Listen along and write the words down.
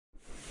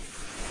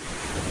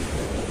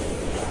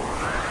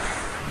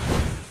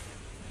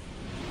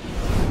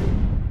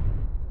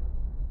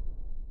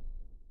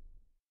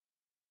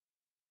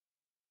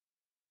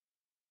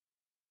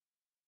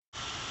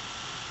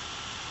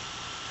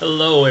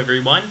Hello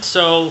everyone.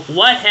 So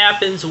what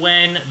happens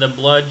when the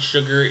blood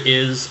sugar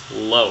is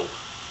low?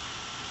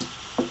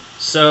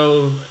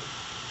 So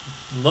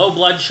low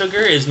blood sugar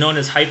is known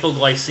as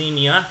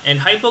hypoglycemia, and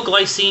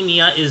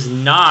hypoglycemia is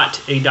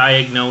not a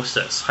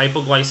diagnosis.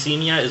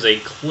 Hypoglycemia is a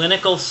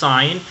clinical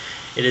sign.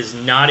 It is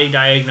not a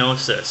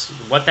diagnosis.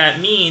 What that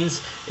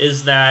means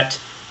is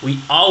that we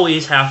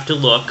always have to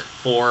look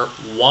for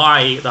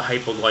why the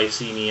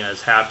hypoglycemia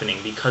is happening,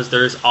 because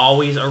there's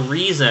always a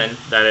reason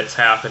that it's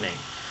happening.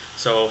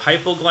 So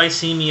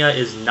hypoglycemia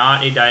is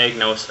not a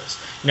diagnosis.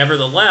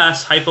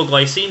 Nevertheless,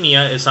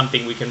 hypoglycemia is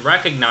something we can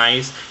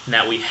recognize and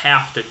that we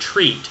have to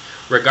treat.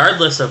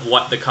 Regardless of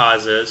what the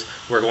cause is,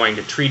 we're going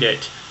to treat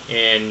it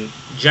in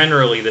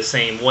generally the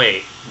same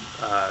way,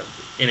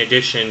 in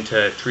addition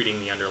to treating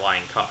the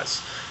underlying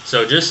cause.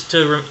 So just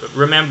to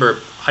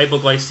remember,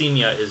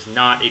 hypoglycemia is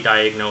not a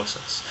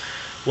diagnosis.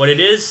 What it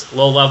is,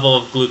 low level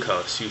of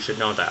glucose. You should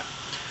know that.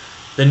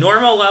 The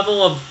normal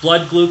level of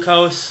blood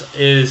glucose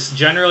is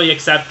generally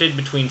accepted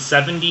between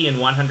 70 and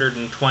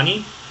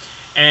 120,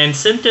 and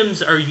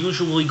symptoms are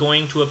usually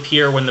going to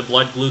appear when the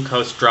blood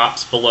glucose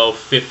drops below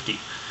 50.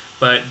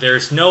 But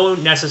there's no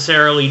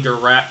necessarily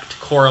direct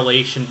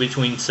correlation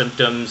between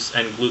symptoms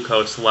and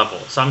glucose level.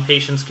 Some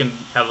patients can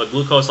have a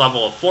glucose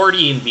level of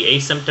 40 and be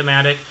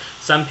asymptomatic.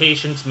 Some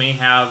patients may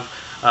have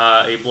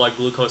a blood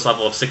glucose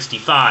level of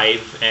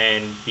 65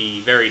 and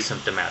be very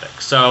symptomatic.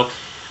 So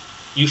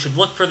you should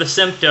look for the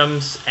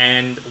symptoms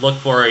and look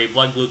for a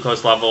blood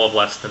glucose level of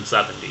less than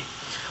 70.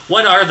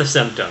 What are the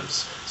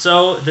symptoms?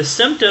 So the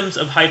symptoms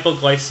of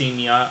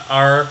hypoglycemia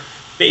are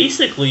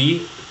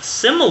basically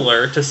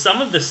similar to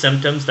some of the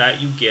symptoms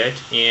that you get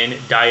in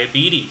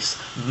diabetes,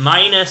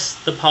 minus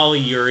the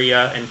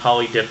polyuria and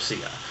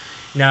polydipsia.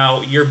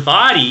 Now, your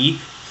body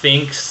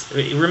thinks,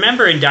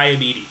 remember in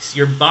diabetes,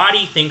 your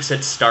body thinks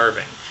it's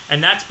starving,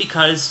 and that's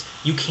because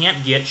you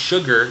can't get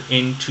sugar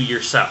into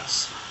your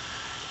cells.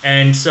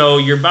 And so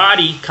your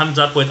body comes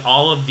up with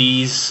all of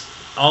these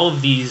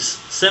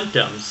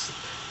symptoms,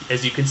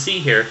 as you can see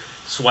here: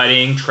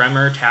 sweating,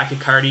 tremor,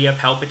 tachycardia,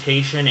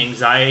 palpitation,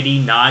 anxiety,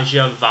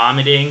 nausea,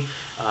 vomiting,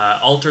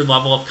 altered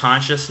level of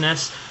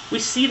consciousness. We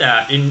see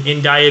that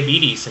in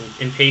diabetes,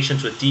 in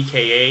patients with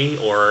DKA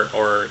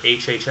or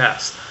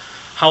HHS.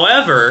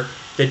 However,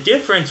 the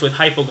difference with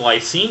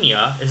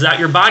hypoglycemia is that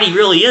your body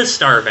really is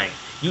starving.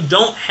 You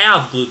don't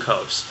have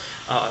glucose.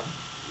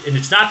 And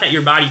it's not that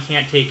your body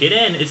can't take it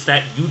in, it's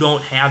that you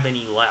don't have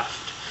any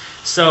left.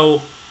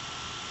 So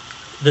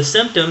the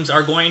symptoms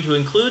are going to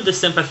include the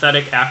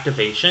sympathetic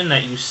activation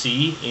that you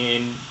see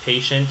in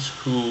patients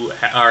who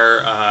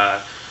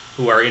are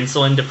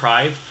insulin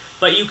deprived,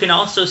 but you can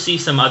also see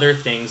some other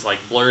things like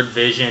blurred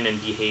vision and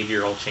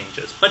behavioral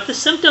changes. But the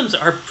symptoms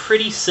are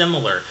pretty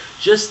similar,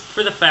 just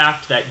for the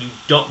fact that you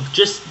don't,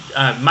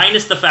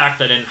 minus the fact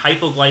that in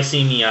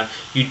hypoglycemia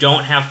you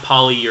don't have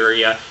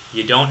polyuria,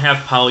 you don't have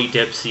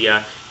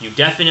polydipsia, you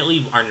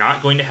definitely are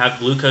not going to have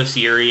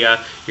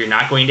glucoseuria, you're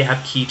not going to have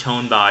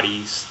ketone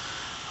bodies.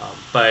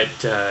 But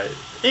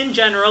in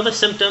general, the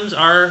symptoms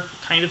are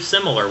kind of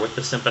similar with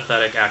the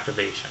sympathetic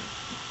activation.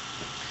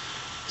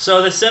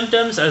 So the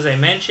symptoms, as I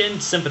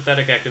mentioned: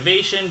 sympathetic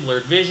activation,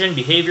 blurred vision,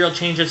 behavioral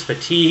changes,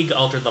 fatigue,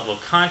 altered level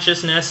of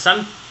consciousness.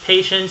 Some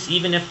patients,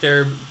 even if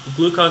their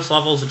glucose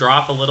levels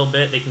drop a little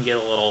bit, they can get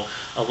a little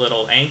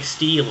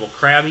angsty, a little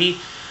crabby.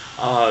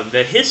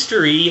 The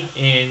history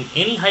in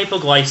any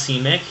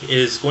hypoglycemic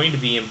is going to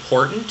be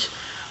important.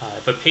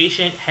 If a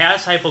patient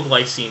has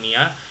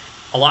hypoglycemia,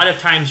 a lot of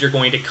times you're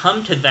going to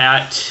come to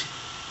that,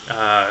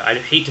 I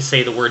hate to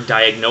say the word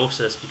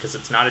diagnosis because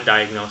it's not a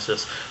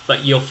diagnosis,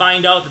 but you'll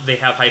find out that they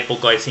have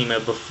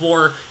hypoglycemia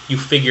before you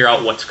figure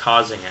out what's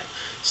causing it.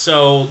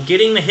 So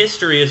getting the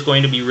history is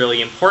going to be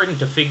really important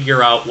to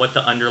figure out what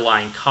the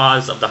underlying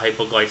cause of the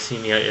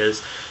hypoglycemia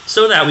is,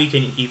 so that we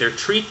can either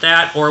treat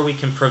that or we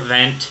can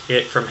prevent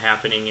it from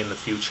happening in the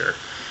future.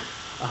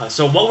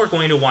 So what we're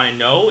going to want to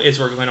know is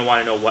we're going to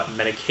want to know what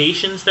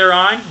medications they're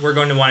on. We're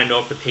going to want to know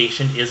if the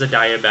patient is a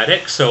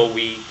diabetic, so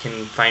we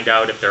can find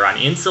out if they're on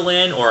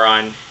insulin or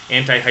on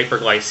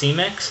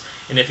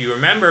anti-hyperglycemics. And if you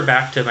remember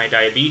back to my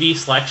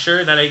diabetes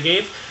lecture that I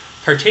gave,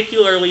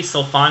 particularly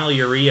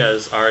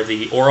sulfonylureas are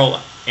the oral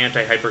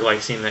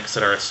anti-hyperglycemics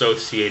that are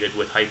associated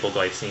with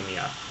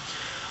hypoglycemia.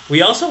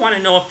 We also want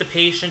to know if the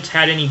patient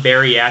had any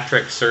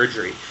bariatric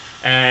surgery,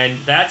 and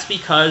that's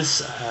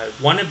because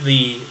one of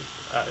the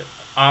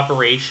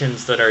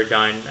operations that are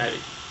done,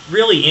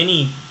 really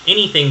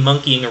anything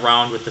monkeying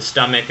around with the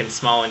stomach and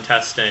small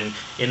intestine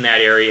in that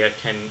area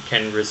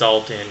can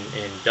result in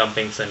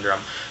dumping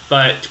syndrome.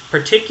 But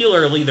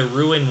particularly the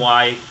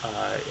Roux-en-Y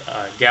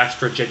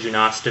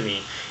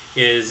gastrojejunostomy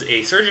is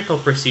a surgical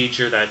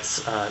procedure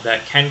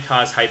that can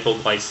cause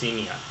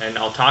hypoglycemia, and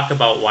I'll talk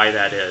about why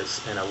that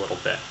is in a little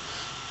bit.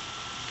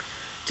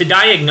 To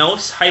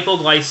diagnose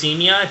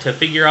hypoglycemia, to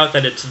figure out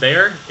that it's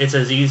there, it's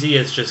as easy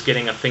as just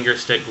getting a finger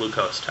stick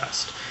glucose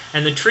test.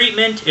 And the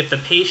treatment, if the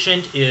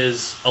patient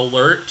is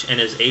alert and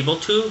is able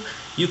to,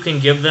 you can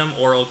give them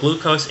oral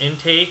glucose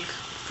intake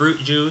fruit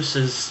juice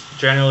is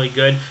generally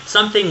good.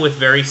 Something with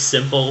very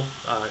simple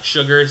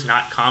sugars,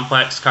 not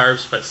complex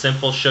carbs, but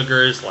simple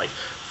sugars like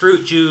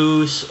fruit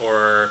juice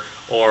or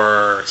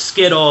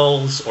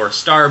Skittles or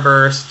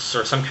Starbursts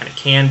or some kind of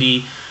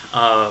candy.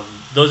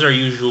 Those are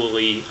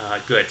usually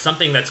good.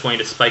 Something that's going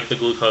to spike the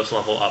glucose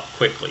level up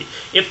quickly.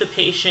 If the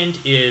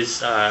patient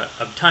is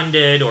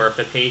obtunded, or if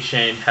the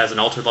patient has an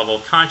altered level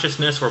of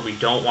consciousness where we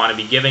don't want to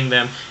be giving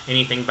them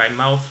anything by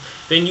mouth,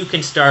 then you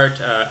can start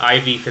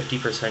IV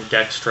 50%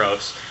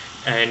 dextrose.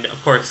 And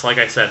of course, like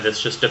I said,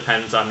 this just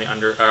depends on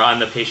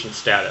the patient's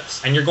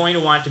status. And you're going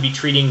to want to be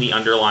treating the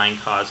underlying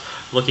cause,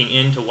 looking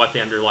into what the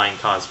underlying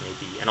cause may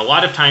be. And a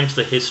lot of times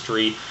the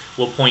history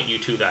will point you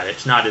to that.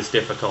 It's not as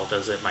difficult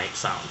as it might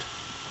sound.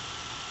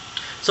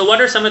 So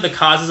what are some of the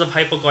causes of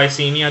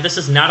hypoglycemia? This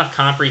is not a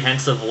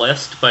comprehensive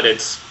list, but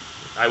it's,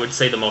 I would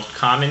say, the most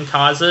common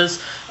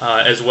causes,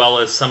 as well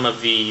as some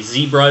of the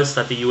zebras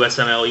that the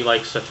USMLE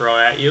likes to throw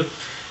at you.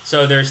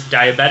 So there's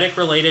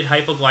diabetic-related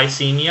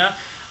hypoglycemia,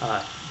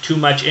 too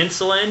much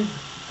insulin,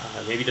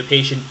 maybe the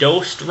patient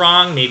dosed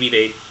wrong, maybe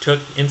they took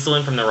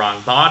insulin from the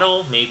wrong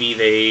bottle, maybe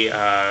they,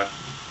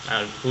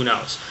 who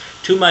knows.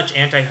 Too much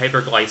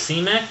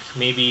anti-hyperglycemic,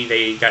 maybe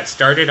they got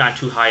started on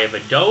too high of a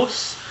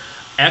dose.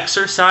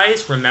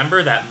 Exercise,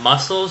 remember that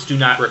muscles do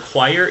not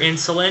require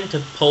insulin to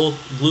pull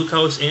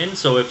glucose in,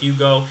 so if you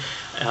go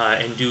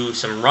and do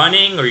some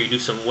running or you do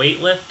some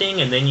weightlifting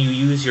and then you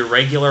use your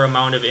regular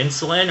amount of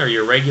insulin or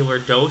your regular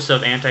dose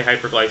of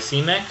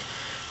anti-hyperglycemic,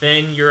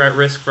 then you're at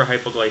risk for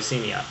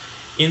hypoglycemia.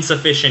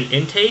 Insufficient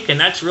intake, and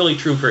that's really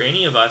true for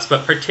any of us,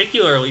 but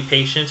particularly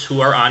patients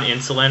who are on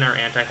insulin or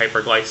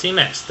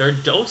anti-hyperglycemics. Their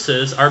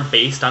doses are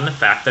based on the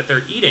fact that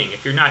they're eating.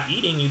 If you're not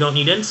eating, you don't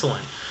need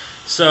insulin.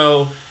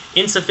 So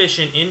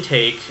insufficient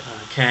intake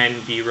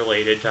can be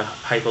related to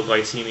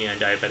hypoglycemia in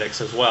diabetics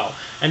as well.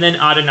 And then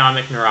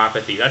autonomic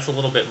neuropathy. That's a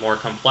little bit more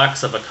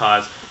complex of a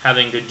cause,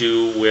 having to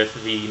do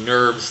with the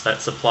nerves that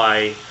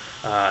supply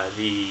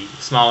the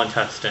small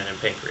intestine and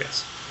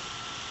pancreas.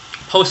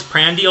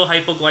 Postprandial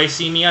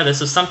hypoglycemia,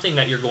 this is something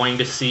that you're going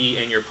to see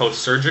in your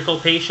post-surgical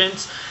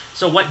patients.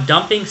 So what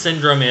dumping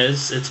syndrome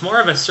is, it's more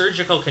of a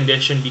surgical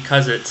condition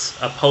because it's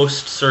a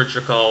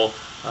post-surgical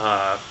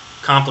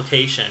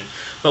complication.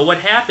 But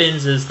what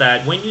happens is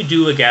that when you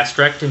do a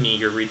gastrectomy,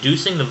 you're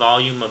reducing the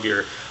volume of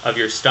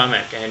your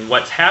stomach, and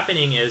what's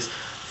happening is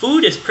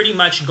food is pretty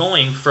much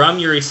going from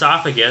your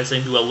esophagus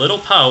into a little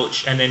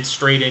pouch and then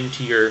straight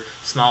into your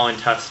small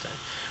intestine.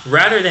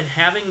 Rather than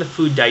having the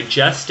food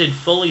digested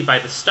fully by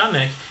the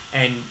stomach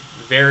and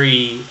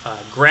very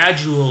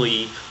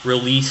gradually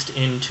released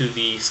into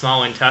the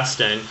small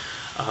intestine,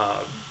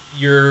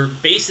 you're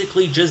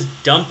basically just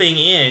dumping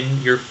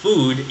in your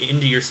food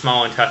into your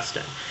small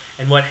intestine.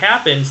 And what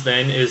happens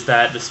then is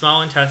that the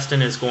small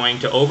intestine is going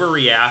to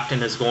overreact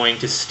and is going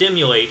to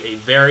stimulate a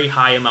very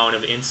high amount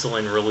of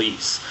insulin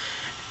release.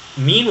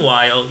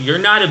 Meanwhile, you're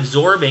not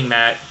absorbing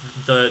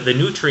the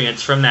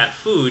nutrients from that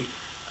food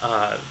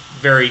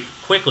very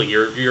quickly.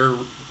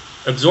 You're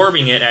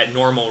absorbing it at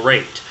normal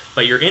rate,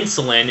 but your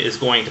insulin is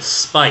going to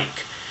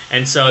spike.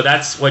 And so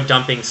that's what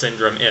dumping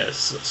syndrome is.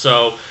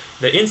 So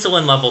the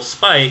insulin level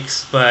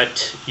spikes,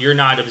 but you're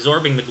not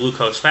absorbing the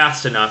glucose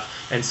fast enough,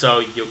 and so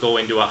you'll go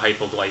into a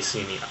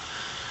hypoglycemia.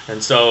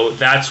 And so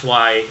that's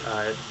why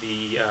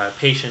the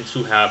patients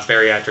who have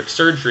bariatric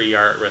surgery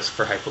are at risk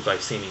for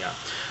hypoglycemia.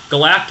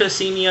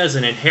 Galactosemia is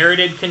an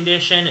inherited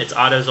condition. It's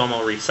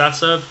autosomal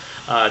recessive.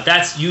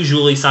 That's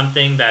usually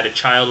something that a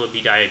child would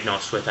be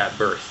diagnosed with at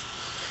birth.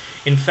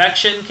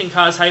 Infection can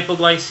cause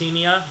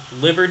hypoglycemia.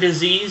 Liver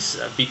disease,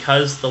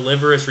 because the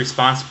liver is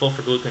responsible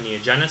for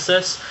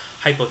gluconeogenesis.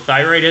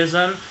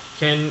 Hypothyroidism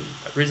can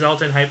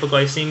result in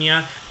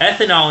hypoglycemia.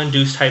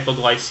 Ethanol-induced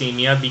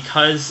hypoglycemia,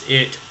 because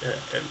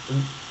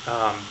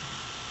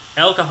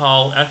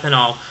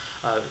ethanol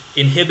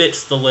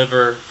inhibits the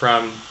liver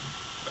from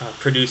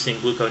producing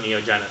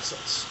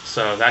gluconeogenesis.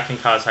 So that can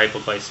cause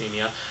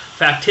hypoglycemia.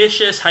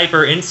 Factitious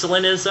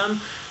hyperinsulinism.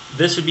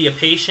 This would be a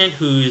patient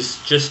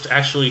who's just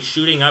actually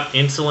shooting up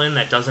insulin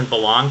that doesn't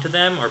belong to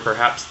them, or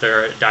perhaps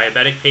they're a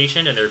diabetic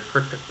patient and they're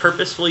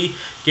purposefully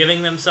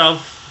giving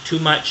themselves too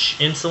much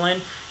insulin.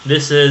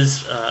 This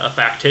is a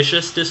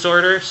factitious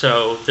disorder,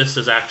 so this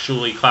is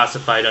actually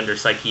classified under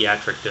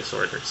psychiatric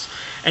disorders.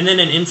 And then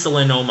an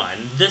insulinoma,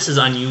 and this is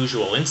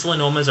unusual.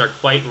 Insulinomas are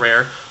quite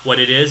rare. What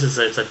it is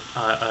it's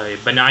a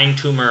benign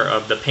tumor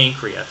of the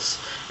pancreas.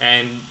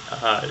 And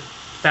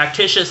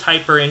factitious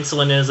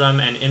hyperinsulinism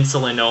and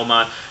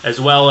insulinoma, as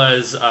well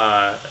as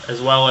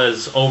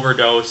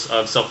overdose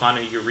of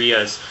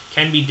sulfonylureas,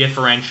 can be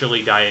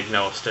differentially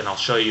diagnosed, and I'll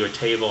show you a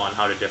table on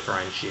how to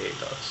differentiate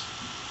those.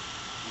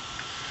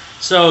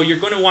 So you're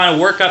going to want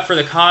to work up for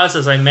the cause.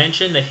 As I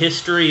mentioned, the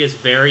history is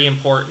very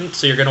important,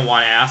 so you're going to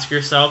want to ask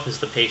yourself, is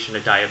the patient a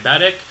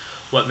diabetic?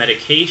 What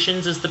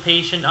medications is the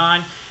patient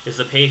on? Has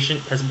the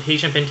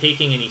patient been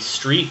taking any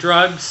street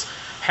drugs?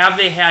 Have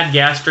they had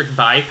gastric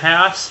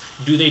bypass?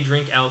 Do they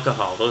drink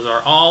alcohol? Those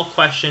are all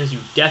questions you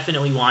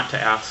definitely want to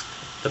ask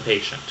the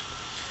patient.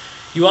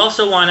 You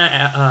also want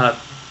to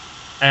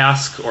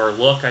ask or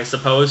look, I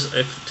suppose,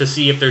 to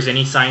see if there's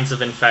any signs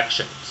of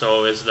infection.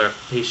 So does the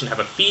patient have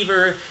a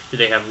fever? Do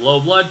they have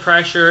low blood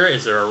pressure?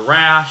 Is there a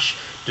rash?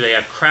 Do they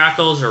have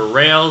crackles or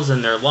rales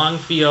in their lung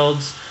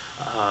fields?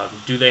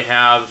 Do they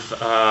have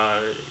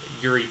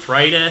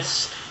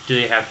urethritis? Do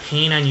they have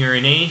pain on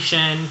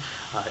urination?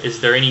 Is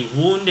there any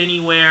wound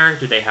anywhere?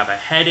 Do they have a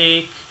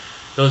headache?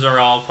 Those are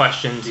all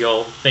questions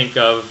you'll think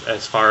of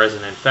as far as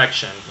an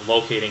infection,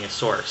 locating a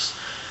source.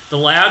 The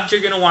labs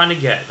you're going to want to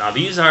get. Now,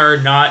 these are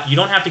not, you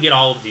don't have to get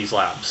all of these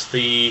labs.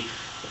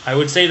 I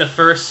would say the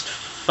first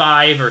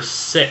 5 or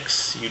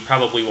 6 you'd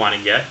probably want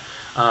to get.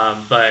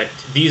 But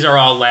these are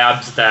all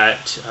labs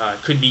that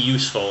could be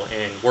useful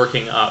in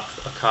working up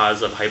a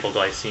cause of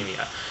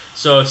hypoglycemia.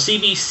 So a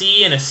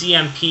CBC and a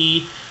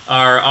CMP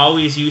are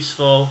always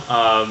useful.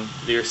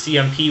 Your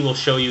CMP will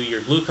show you your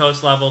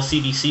glucose level.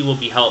 CBC will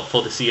be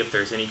helpful to see if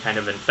there's any kind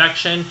of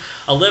infection.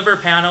 A liver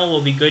panel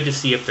will be good to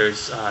see if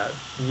there's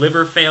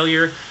liver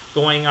failure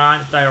going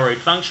on. Thyroid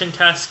function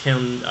tests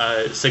can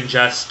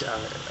suggest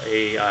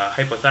a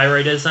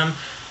hypothyroidism.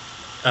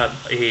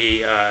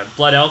 A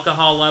blood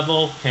alcohol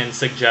level can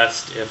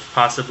suggest if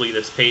possibly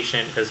this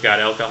patient has got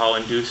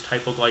alcohol-induced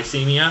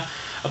hypoglycemia.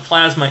 A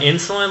plasma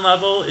insulin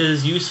level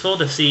is useful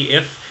to see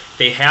if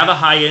they have a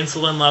high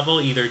insulin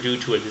level, either due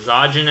to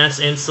exogenous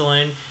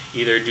insulin,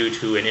 either due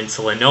to an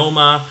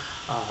insulinoma.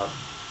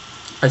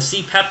 A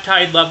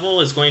C-peptide level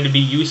is going to be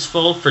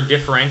useful for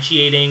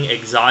differentiating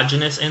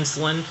exogenous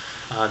insulin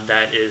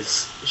that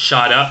is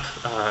shot up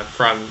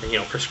from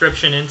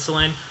prescription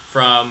insulin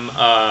from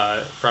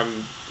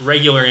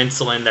regular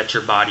insulin that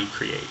your body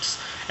creates.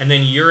 And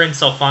then urine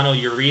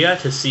sulfonylurea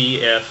to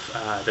see if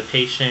the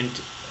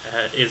patient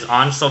is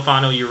on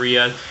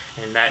sulfonylurea,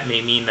 and that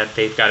may mean that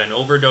they've got an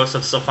overdose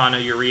of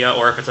sulfonylurea,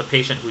 or if it's a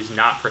patient who's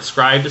not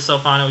prescribed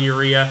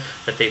sulfonylurea,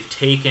 that they've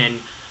taken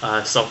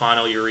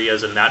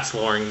sulfonylureas and that's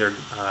lowering their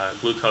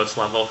glucose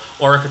level,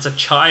 or if it's a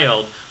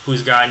child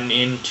who's gotten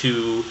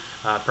into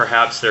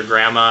perhaps their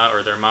grandma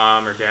or their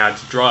mom or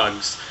dad's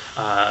drugs.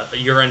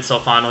 Urine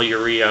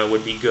sulfonylurea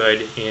would be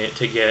good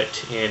to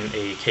get in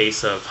a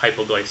case of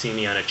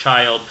hypoglycemia in a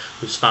child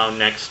who's found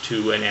next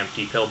to an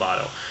empty pill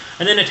bottle.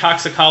 And then a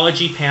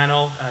toxicology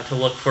panel to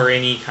look for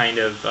any kind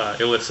of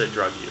illicit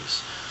drug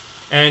use.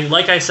 And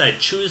like I said,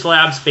 choose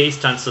labs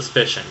based on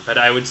suspicion, but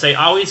I would say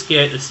always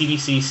get a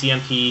CBC,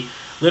 CMP,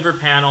 liver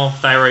panel,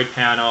 thyroid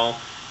panel,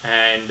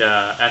 and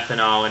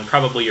ethanol, and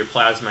probably your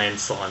plasma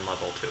insulin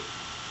level too.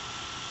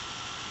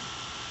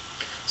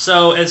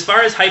 So as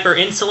far as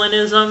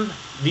hyperinsulinism,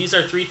 these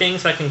are 3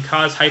 things that can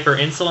cause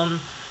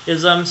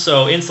hyperinsulinism.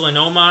 So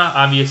insulinoma,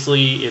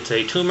 obviously it's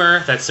a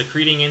tumor that's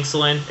secreting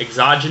insulin.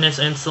 Exogenous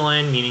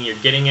insulin, meaning you're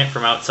getting it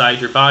from outside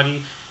your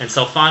body. And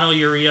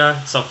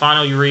sulfonylurea.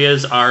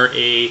 Sulfonylureas are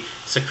a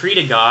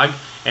secretagogue,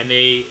 and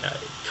they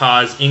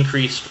cause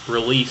increased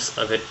release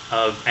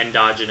of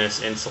endogenous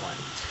insulin.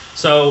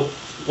 So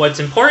what's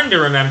important to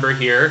remember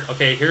here,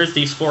 okay, here's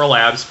these 4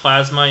 labs: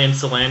 plasma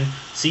insulin,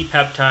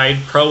 C-peptide,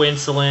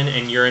 proinsulin,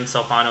 and urine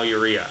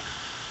sulfonylurea.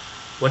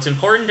 What's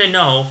important to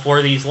know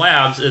for these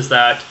labs is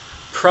that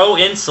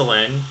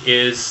proinsulin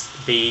is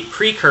the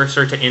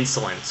precursor to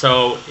insulin.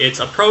 So it's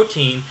a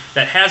protein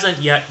that hasn't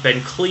yet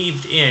been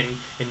cleaved in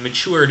and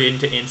matured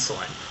into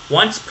insulin.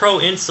 Once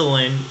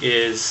proinsulin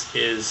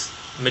is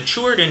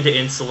matured into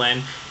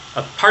insulin,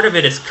 a part of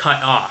it is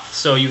cut off.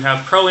 So you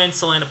have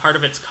proinsulin, a part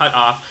of it's cut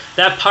off.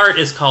 That part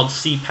is called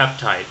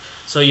C-peptide.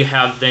 So you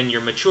have then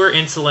your mature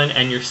insulin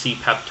and your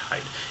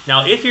C-peptide.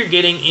 Now, if you're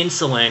getting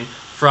insulin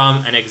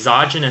from an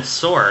exogenous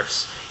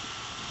source,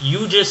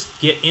 you just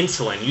get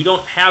insulin. You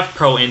don't have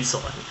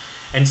proinsulin.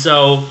 And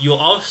so you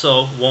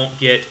also won't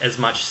get as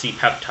much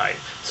C-peptide.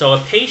 So a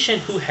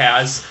patient who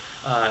has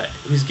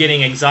who's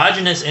getting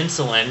exogenous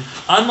insulin,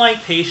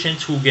 unlike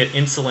patients who get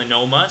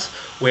insulinomas,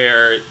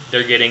 where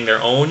they're getting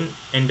their own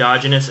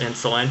endogenous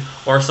insulin,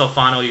 or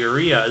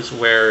sulfonylureas,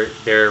 where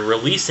they're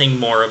releasing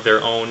more of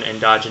their own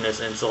endogenous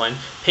insulin,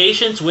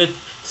 patients with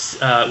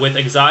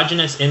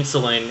exogenous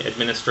insulin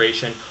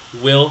administration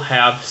will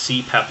have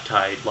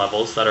C-peptide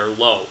levels that are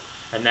low.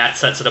 And that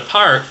sets it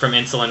apart from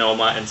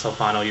insulinoma and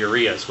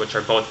sulfonylureas, which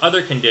are both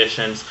other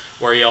conditions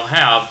where you'll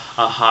have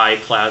a high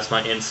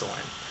plasma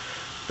insulin.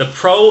 The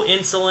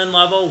proinsulin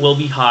level will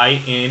be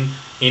high in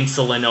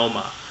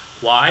insulinoma.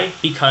 Why?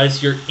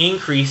 Because you're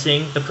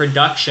increasing the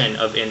production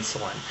of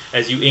insulin.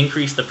 As you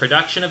increase the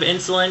production of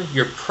insulin,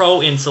 your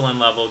proinsulin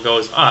level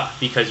goes up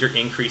because you're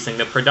increasing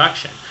the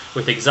production.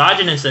 With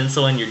exogenous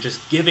insulin, you're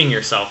just giving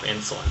yourself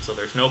insulin, so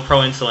there's no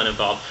proinsulin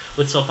involved.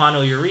 With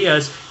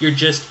sulfonylureas, you're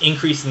just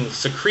increasing the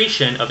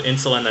secretion of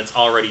insulin that's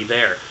already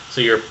there,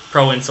 so your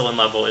proinsulin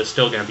level is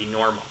still going to be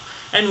normal.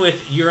 And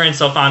with urine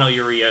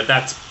sulfonylurea,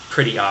 that's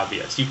pretty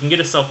obvious. You can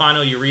get a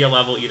sulfonylurea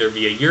level either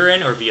via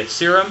urine or via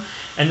serum,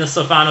 and the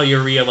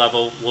sulfonylurea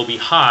level will be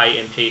high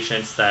in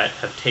patients that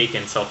have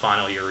taken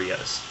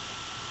sulfonylureas.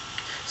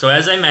 So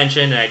as I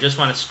mentioned, and I just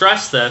want to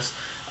stress this,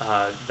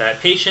 that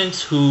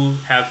patients who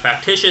have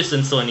factitious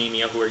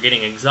insulinemia, who are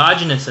getting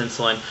exogenous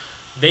insulin,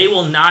 they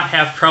will not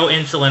have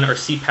proinsulin or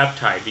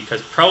C-peptide,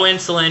 because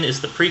proinsulin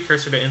is the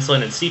precursor to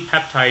insulin and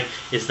C-peptide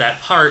is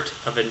that part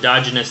of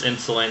endogenous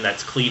insulin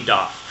that's cleaved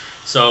off.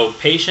 So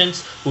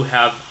patients who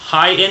have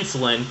high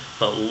insulin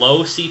but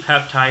low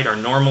C-peptide or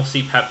normal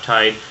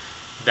C-peptide,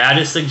 that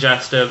is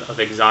suggestive of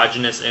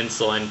exogenous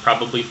insulin,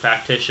 probably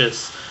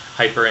factitious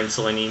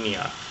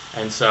hyperinsulinemia.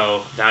 And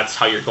so that's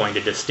how you're going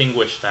to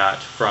distinguish that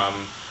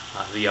from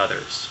the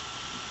others.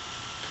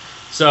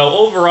 So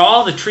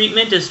overall, the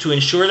treatment is to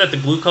ensure that the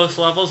glucose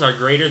levels are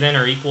greater than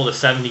or equal to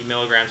 70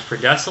 milligrams per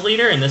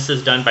deciliter, and this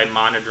is done by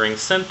monitoring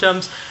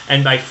symptoms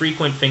and by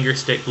frequent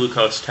fingerstick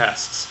glucose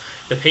tests.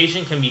 The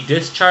patient can be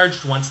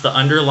discharged once the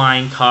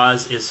underlying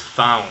cause is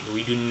found.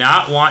 We do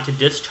not want to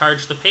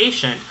discharge the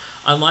patient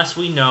unless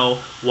we know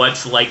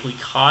what's likely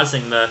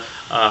causing the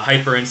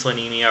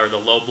hyperinsulinemia or the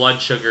low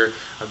blood sugar,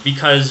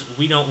 because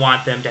we don't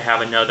want them to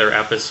have another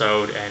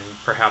episode and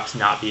perhaps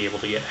not be able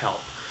to get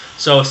help.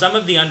 So some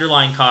of the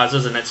underlying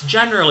causes, and it's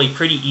generally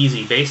pretty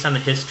easy based on the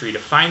history to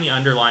find the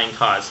underlying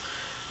cause.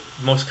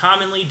 Most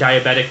commonly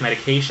diabetic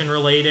medication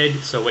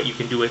related, so what you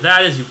can do with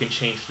that is you can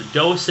change the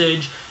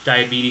dosage,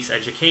 diabetes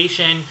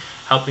education,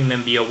 helping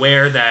them be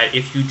aware that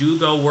if you do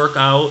go work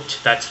out,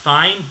 that's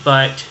fine,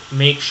 but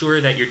make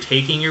sure that you're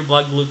taking your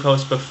blood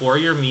glucose before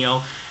your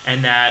meal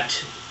and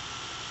that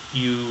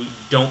you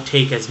don't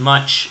take as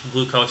much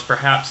glucose.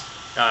 Perhaps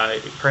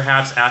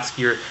ask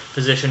your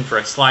physician for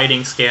a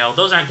sliding scale.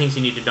 Those aren't things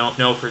you need to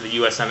know for the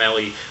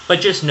USMLE,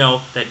 but just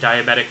know that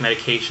diabetic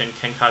medication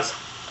can cause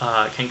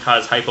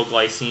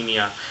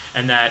hypoglycemia,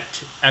 and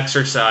that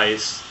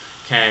exercise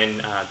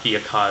can be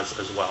a cause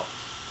as well.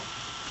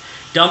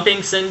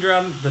 Dumping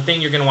syndrome, the thing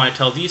you're going to want to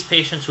tell these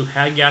patients who've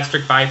had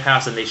gastric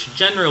bypass, and they should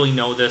generally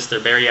know this, their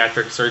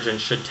bariatric surgeon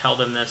should tell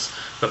them this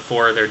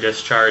before they're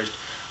discharged.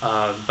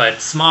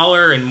 But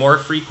smaller and more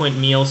frequent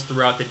meals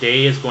throughout the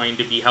day is going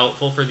to be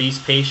helpful for these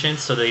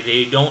patients so that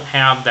they don't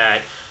have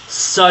that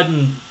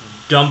sudden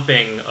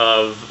dumping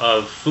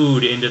of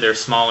food into their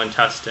small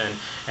intestine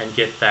and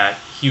get that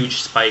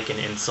huge spike in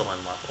insulin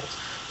levels.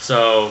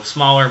 So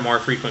smaller, more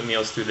frequent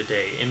meals through the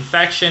day.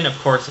 Infection, of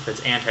course, if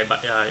it's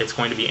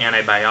going to be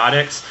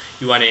antibiotics.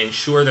 You want to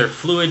ensure their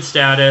fluid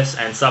status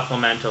and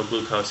supplemental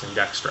glucose and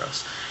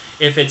dextrose.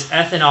 If it's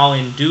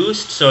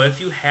ethanol-induced, so if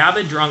you have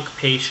a drunk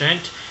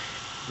patient,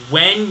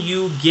 when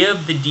you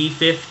give the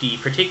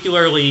D50,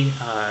 particularly,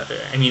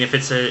 if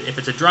it's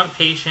a drunk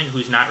patient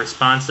who's not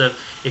responsive,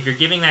 if you're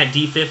giving that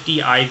D50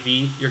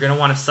 IV, you're going to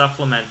want to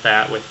supplement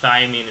that with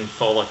thiamine and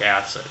folic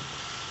acid.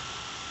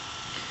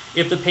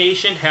 If the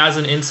patient has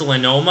an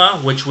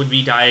insulinoma, which would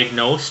be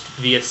diagnosed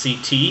via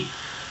CT,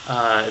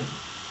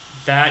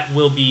 that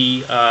will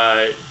be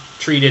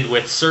treated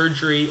with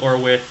surgery or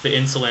with the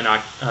insulin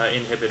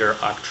inhibitor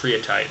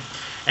octreotide.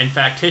 And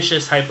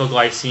factitious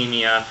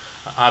hypoglycemia,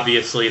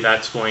 obviously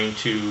that's going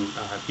to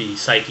be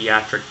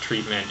psychiatric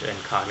treatment and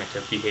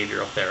cognitive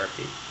behavioral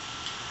therapy.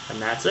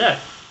 And that's it.